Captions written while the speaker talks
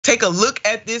take a look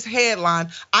at this headline.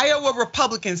 Iowa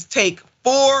Republicans take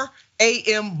 4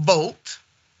 a.m. vote,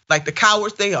 like the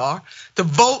cowards they are, to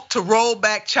vote to roll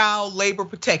back child labor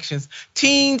protections.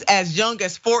 Teens as young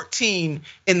as 14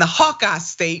 in the Hawkeye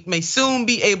state may soon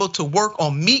be able to work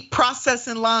on meat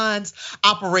processing lines,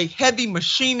 operate heavy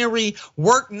machinery,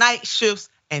 work night shifts,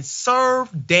 and serve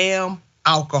damn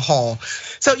alcohol.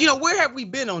 So, where have we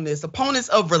been on this? Opponents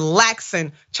of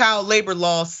relaxing child labor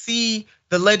laws see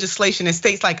the legislation in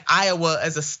states like Iowa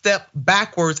as a step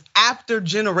backwards after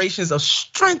generations of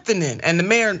strengthening. And the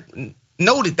mayor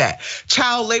noted that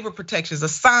child labor protections, a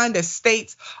sign that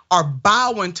states are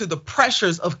bowing to the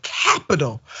pressures of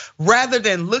capital rather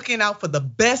than looking out for the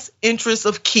best interests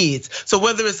of kids. So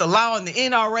whether it's allowing the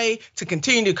NRA to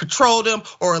continue to control them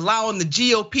or allowing the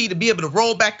GOP to be able to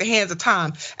roll back the hands of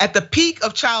time, at the peak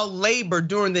of child labor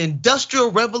during the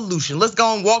Industrial Revolution, let's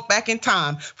go and walk back in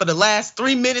time for the last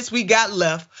 3 minutes we got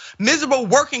left. Miserable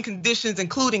working conditions,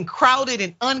 including crowded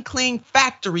and unclean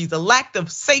factories, a lack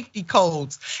of safety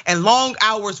codes, and long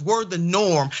hours were the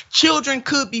norm. Children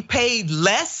could be paid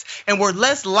less and were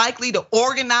less likely to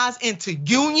organize into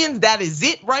unions. That is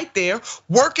it right there.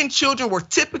 Working children were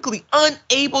typically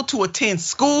unable to attend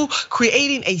school,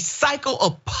 creating a cycle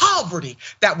of poverty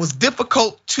that was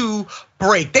difficult to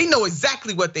break. They know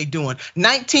exactly what they're doing.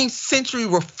 19th century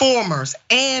reformers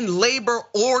and labor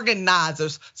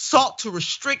organizers sought to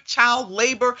restrict child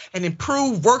labor and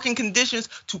improve working conditions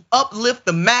to uplift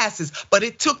the masses. But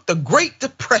it took the Great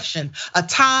Depression, a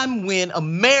time when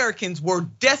Americans were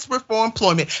desperate for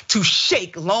employment, to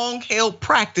shake long-held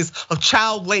practice of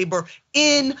child labor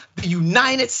in the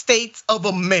United States of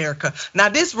America. Now,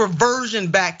 this reversion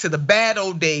back to the bad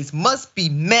old days must be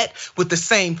met with the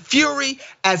same fury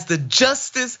as the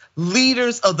justice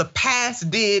leaders of the past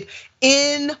did.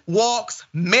 In walks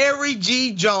Mary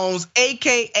G. Jones,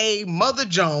 AKA Mother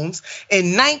Jones,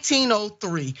 in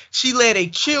 1903. She led a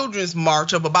children's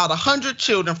march of about 100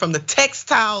 children from the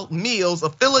textile mills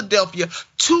of Philadelphia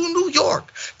to New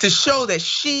York to show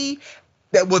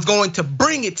that was going to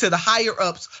bring it to the higher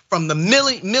ups, from the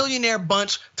millionaire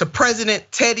bunch to President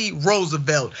Teddy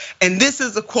Roosevelt. And this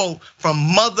is a quote from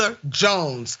Mother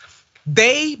Jones.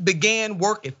 They began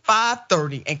work at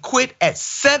 5:30 and quit at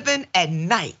 7 at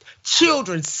night.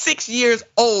 Children 6 years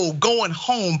old going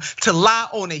home to lie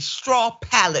on a straw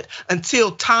pallet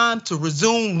until time to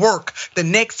resume work the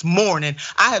next morning.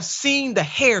 I have seen the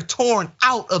hair torn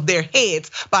out of their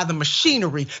heads by the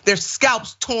machinery, their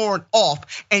scalps torn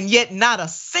off, and yet not a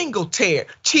single tear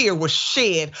was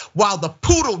shed while the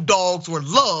poodle dogs were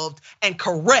loved and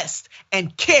caressed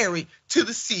and carried to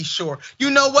the seashore.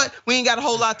 You know what? We ain't got a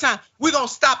whole lot of time. We're gonna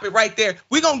stop it right there.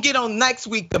 We're gonna get on next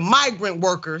week the migrant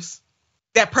workers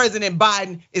that President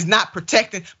Biden is not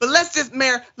protecting. But let's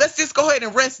just go ahead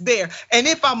and rest there. And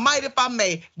if I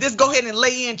may, just go ahead and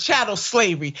lay in chattel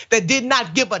slavery that did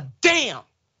not give a damn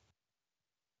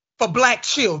for black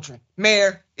children.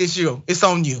 Mayor, it's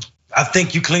on you. I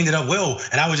think you cleaned it up well.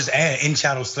 And I would just add, in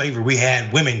chattel slavery, we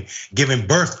had women giving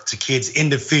birth to kids in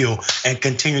the field and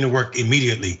continuing to work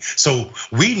immediately. So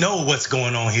we know what's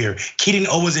going on here. Keating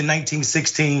Owens in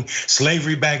 1916,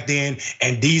 slavery back then,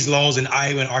 and these laws in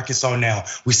Iowa and Arkansas now.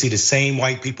 We see the same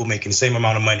white people making the same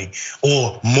amount of money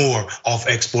or more off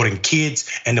exporting kids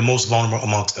and the most vulnerable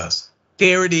amongst us.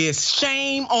 There it is.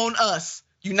 Shame on us,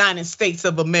 United States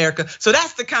of America. So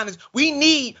that's the kind of, we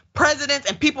need presidents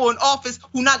and people in office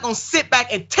who not gonna sit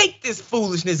back and take this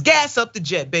foolishness. Gas up the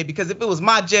jet, baby, because if it was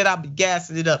my jet, I'd be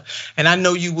gassing it up. And I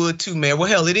know you would too, Mayor. Well,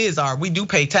 hell, it is we do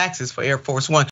pay taxes for Air Force One.